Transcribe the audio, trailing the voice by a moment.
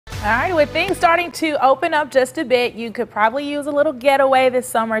All right, with things starting to open up just a bit, you could probably use a little getaway this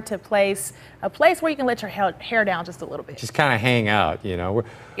summer to a place where you can let your hair down just a little bit. Just kind of hang out, you know.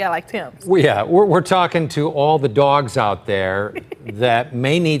 Yeah, like Tim's. We're talking to all the dogs out there that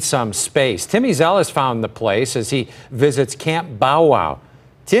may need some space. Timmy Zellis found the place as he visits Camp Bow Wow.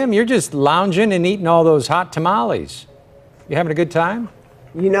 Tim, you're just lounging and eating all those hot tamales. You having a good time?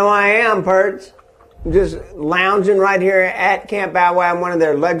 You know I am, Perch. I'm just lounging right here at Camp Bow Wow in one of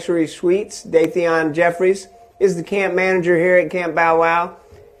their luxury suites. Datheon Jeffries is the camp manager here at Camp Bow Wow.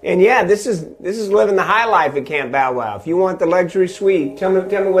 And yeah, this is living the high life at Camp Bow Wow. If you want the luxury suite, tell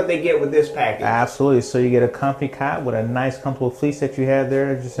me what they get with this package. Absolutely. So you get a comfy cot with a nice, comfortable fleece that you have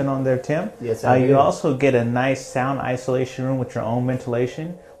there that you're sitting on there, Tim. Yes, I do. You also get a nice sound isolation room with your own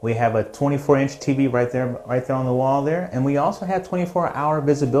ventilation. We have a 24-inch TV right there on the wall there, and we also have 24-hour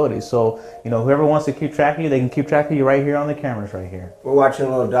visibility. So, you know, whoever wants to keep track of you, they can keep track of you right here on the cameras right here. We're watching a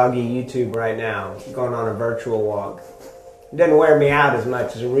little doggy YouTube right now, going on a virtual walk. It doesn't wear me out as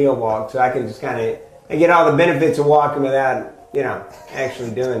much as a real walk, so I can just I get all the benefits of walking without, you know, actually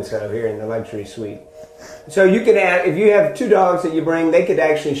doing so here in the luxury suite. So you could add, if you have two dogs that you bring, they could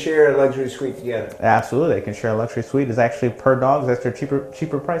actually share a luxury suite together. Absolutely, they can share a luxury suite. It's actually per dog. That's their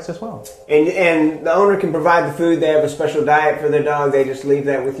cheaper price as well. And the owner can provide the food. They have a special diet for their dog. They just leave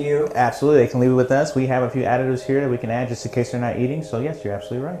that with you. Absolutely, they can leave it with us. We have a few additives here that we can add just in case they're not eating. So yes, you're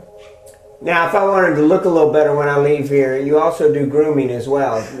absolutely right. Now, if I wanted to look a little better when I leave here, you also do grooming as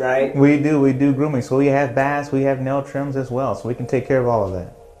well, right? We do grooming. So we have baths, we have nail trims as well. So we can take care of all of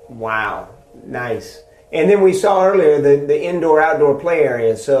that. Wow, nice. And then we saw earlier the indoor-outdoor play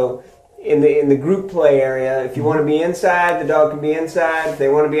area. So in the group play area, if you want to be inside, the dog can be inside. If they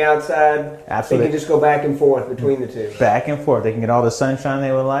want to be outside, absolutely, they can just go back and forth between the two. Back and forth. They can get all the sunshine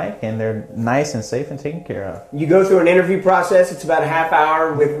they would like, and they're nice and safe and taken care of. You go through an interview process. It's about a half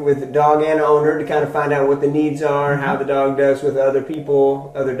hour with the dog and owner to kind of find out what the needs are, how the dog does with other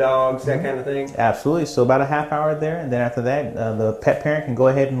people, other dogs, that kind of thing. Absolutely. So about a half hour there, and then after that, the pet parent can go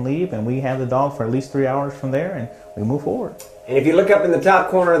ahead and leave, and we have the dog for at least 3 hours from there, and we move forward. And if you look up in the top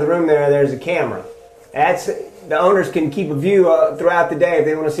corner of the room there's a camera. The owners can keep a view throughout the day if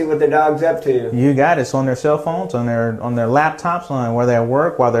they want to see what their dog's up to. You got it. It's on their cell phones, on their laptops, on where they're at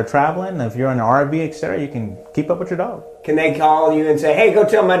work, while they're traveling. If you're in an RV, etc., you can keep up with your dog. Can they call you and say, "Hey, go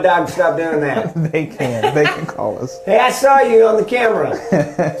tell my dog to stop doing that"? They can. They can call us. "Hey, I saw you on the camera.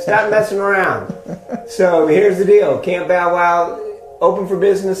 Stop messing around." So here's the deal: Camp Bow Wow, open for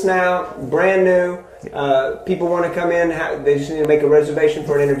business now, brand new. People want to come in, they just need to make a reservation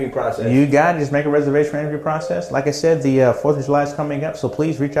for an interview process. You got it. Just make a reservation for an interview process. Like I said, the 4th of July is coming up, so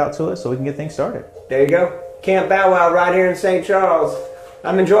please reach out to us so we can get things started. There you go. Camp Bow Wow right here in St. Charles.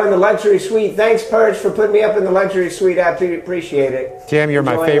 I'm enjoying the luxury suite. Thanks, Perch, for putting me up in the luxury suite. I appreciate it. Tim, you're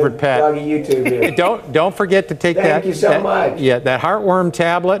my favorite pet. Doggy YouTube here. Don't forget to take Thank you so much. Yeah, that heartworm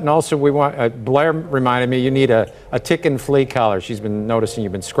tablet, and also we want. Blair reminded me you need a tick and flea collar. She's been noticing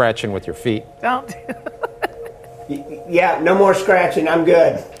you've been scratching with your feet. Don't. Yeah, no more scratching. I'm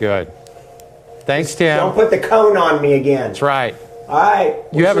good. Good. Thanks, Tim. Don't put the cone on me again. That's right. All right.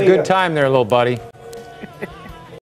 You have a good time there, little buddy.